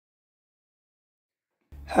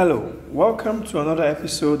Hello, welcome to another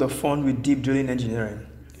episode of Fun with Deep Drilling Engineering.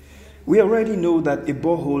 We already know that a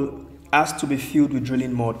borehole has to be filled with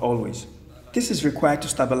drilling mud always. This is required to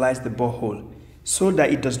stabilize the borehole so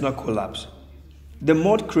that it does not collapse. The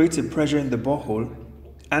mud creates a pressure in the borehole,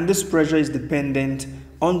 and this pressure is dependent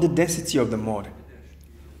on the density of the mud.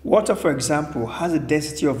 Water, for example, has a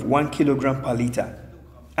density of 1 kilogram per liter,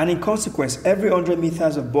 and in consequence, every 100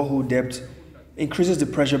 meters of borehole depth increases the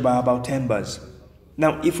pressure by about 10 bars.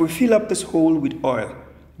 Now, if we fill up this hole with oil,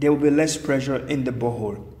 there will be less pressure in the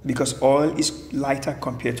borehole because oil is lighter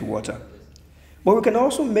compared to water. But we can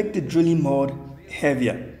also make the drilling mud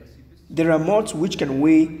heavier. There are muds which can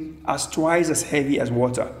weigh as twice as heavy as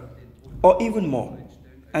water, or even more,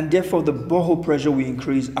 and therefore the borehole pressure will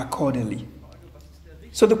increase accordingly.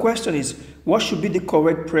 So the question is, what should be the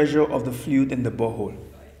correct pressure of the fluid in the borehole?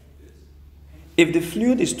 If the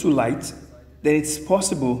fluid is too light, then it's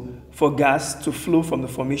possible for gas to flow from the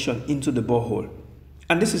formation into the borehole.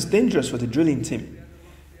 And this is dangerous for the drilling team.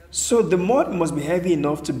 So the mud must be heavy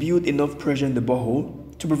enough to build enough pressure in the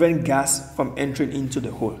borehole to prevent gas from entering into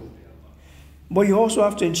the hole. But you also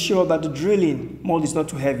have to ensure that the drilling mud is not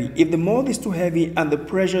too heavy. If the mud is too heavy and the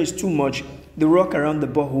pressure is too much, the rock around the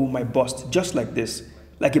borehole might burst, just like this,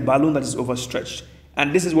 like a balloon that is overstretched.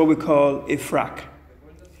 And this is what we call a frac.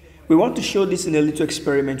 We want to show this in a little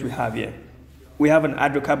experiment we have here. We have an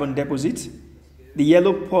hydrocarbon deposit. The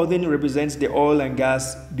yellow pudding represents the oil and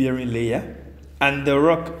gas bearing layer, and the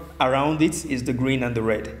rock around it is the green and the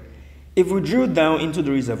red. If we drill down into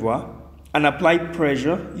the reservoir and apply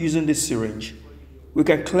pressure using this syringe, we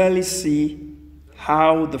can clearly see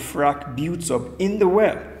how the frac builds up in the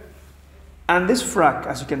well. And this frac,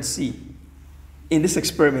 as you can see in this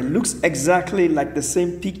experiment, looks exactly like the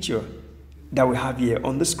same picture that we have here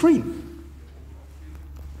on the screen.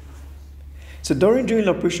 So during drilling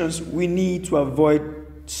operations, we need to avoid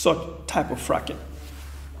such type of fracking.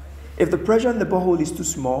 If the pressure in the borehole is too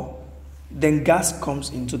small, then gas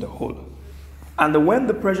comes into the hole. And when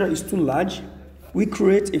the pressure is too large, we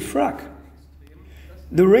create a frac.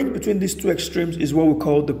 The range between these two extremes is what we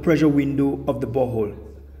call the pressure window of the borehole.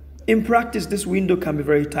 In practice, this window can be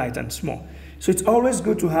very tight and small. So it's always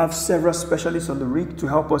good to have several specialists on the rig to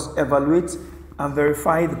help us evaluate and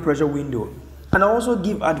verify the pressure window, and also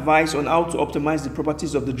give advice on how to optimize the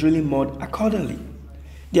properties of the drilling mud accordingly.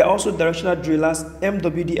 There are also directional drillers,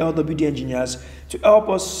 MWD, LWD engineers to help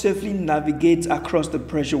us safely navigate across the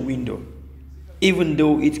pressure window, even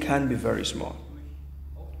though it can be very small.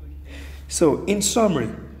 So, in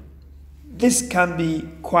summary, this can be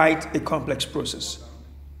quite a complex process.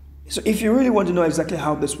 So if you really want to know exactly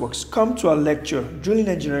how this works, come to our lecture, Drilling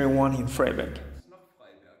Engineering 1 in Freiberg.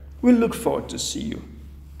 We look forward to see you.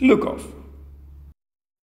 Look off.